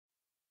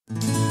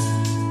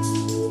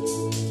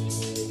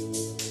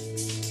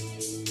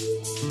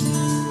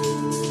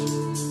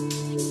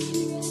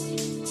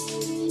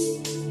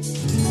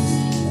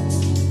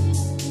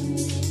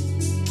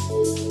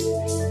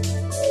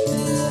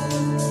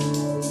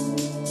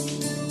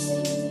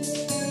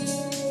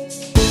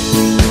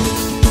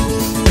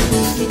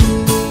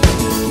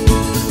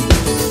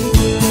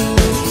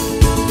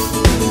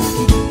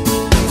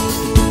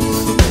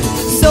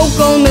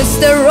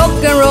Mr.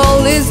 Rock and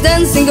Roll is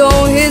dancing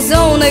on his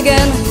own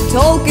again,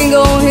 talking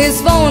on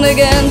his phone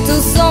again to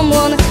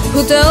someone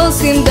who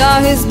tells him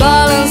that his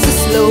balance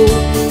is low.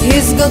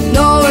 He's got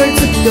nowhere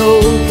to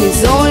go,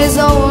 he's on his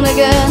own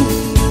again.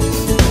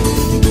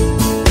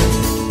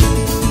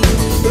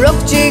 Rock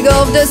chick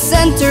of the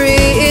century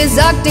is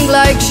acting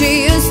like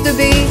she used to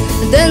be,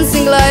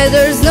 dancing like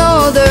there's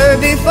no other.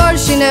 Before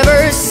she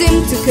never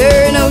seemed to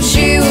care, no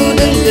she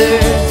wouldn't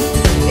dare.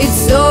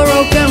 It's so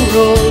rock and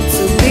roll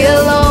to be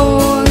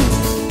alone.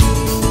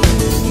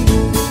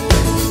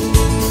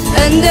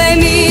 And they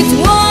meet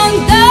one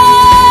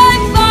day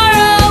far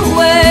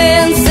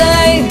away and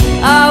say,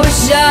 I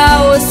wish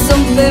I was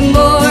something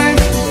more.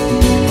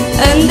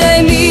 And they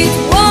meet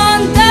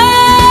one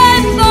day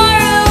far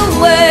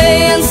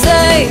away and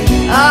say,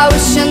 I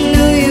wish I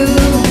knew you,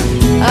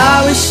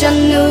 I wish I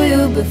knew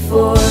you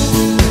before.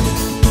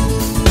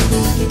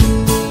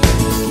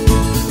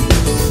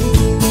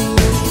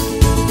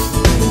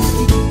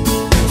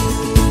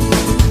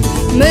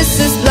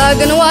 Mrs. Black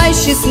and White,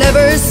 she's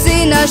never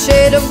seen a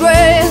shade of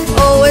grey.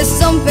 Always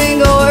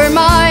something on her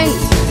mind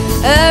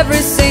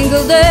every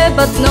single day,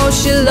 but now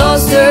she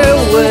lost her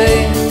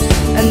way.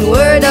 And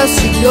where does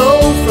she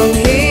go from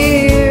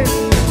here?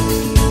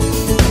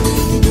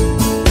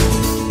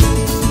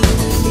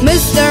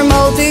 Mr.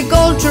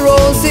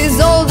 Multicultural is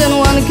all that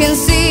one can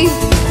see.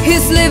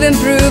 He's living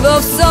proof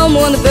of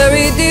someone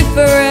very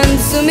different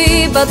to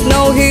me, but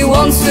now he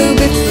wants to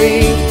be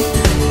free,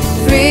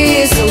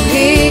 free so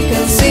he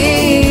can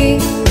see.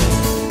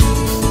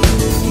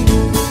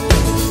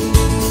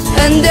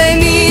 And they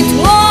meet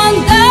one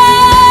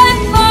day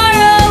far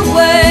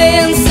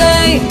away and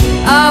say,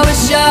 I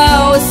wish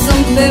I was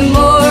something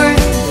more.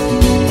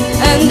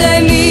 And they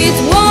meet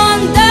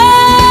one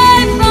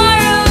day far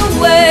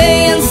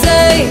away and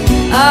say,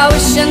 I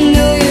wish I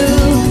knew you,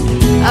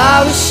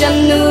 I wish I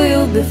knew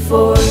you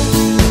before.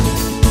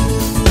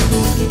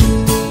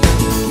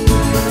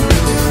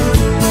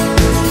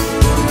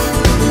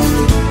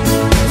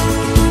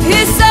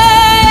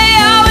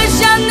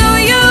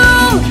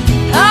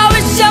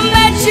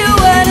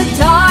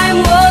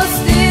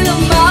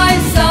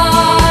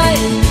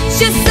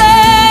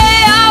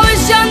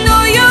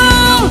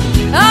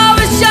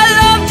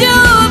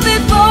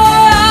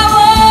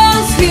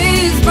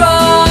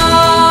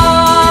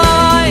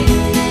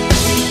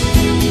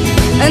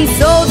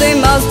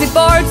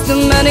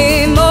 Too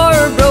many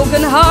more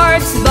broken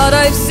hearts, but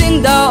I've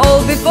seen that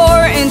all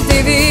before in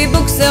TV,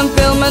 books and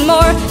film and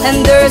more.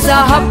 And there's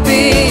a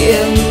happy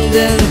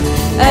ending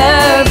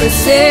every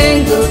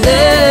single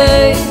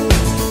day.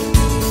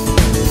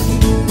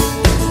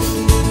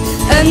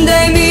 And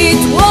they meet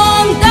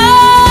one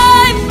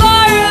day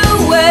far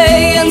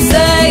away and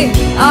say,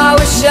 I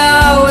wish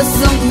I was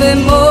something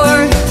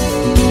more.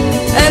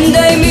 And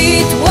they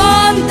meet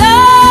one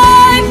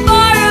day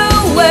far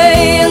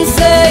away and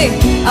say,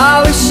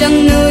 I wish I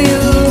knew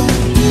you,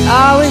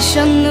 I wish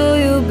I knew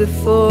you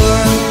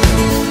before.